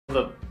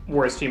the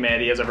worst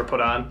humanity has ever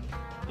put on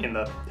in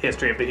the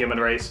history of the human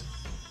race.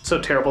 So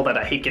terrible that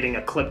I hate getting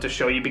a clip to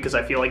show you because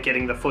I feel like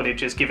getting the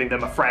footage is giving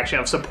them a fraction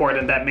of support,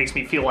 and that makes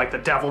me feel like the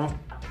devil.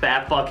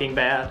 That fucking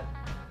bad.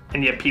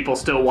 And yet people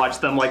still watch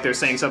them like they're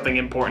saying something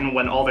important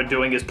when all they're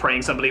doing is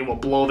praying somebody will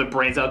blow their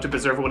brains out to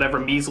preserve whatever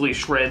measly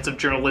shreds of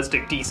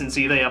journalistic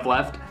decency they have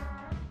left.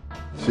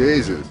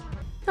 Jesus.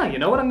 Oh, you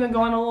know what? I'm gonna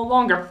go on a little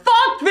longer.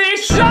 Fuck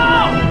this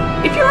show!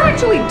 If you're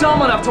actually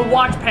dumb enough to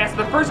watch past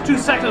the first 2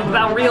 seconds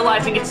without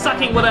realizing it's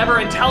sucking whatever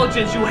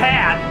intelligence you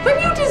had,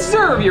 then you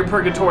deserve your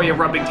purgatory of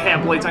rubbing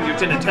tabloids on your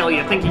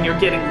genitalia, thinking you're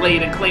getting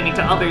laid and claiming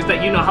to others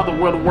that you know how the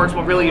world works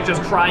when really you're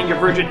just crying your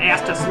virgin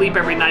ass to sleep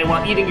every night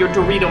while eating your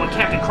Dorito and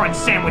Captain Crunch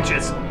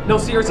sandwiches. No,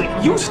 seriously,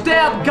 you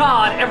stab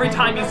God every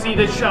time you see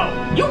this show.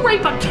 You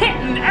rape a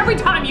kitten every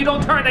time you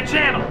don't turn the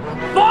channel.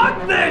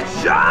 Fuck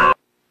this show!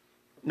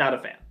 Not a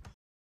fan.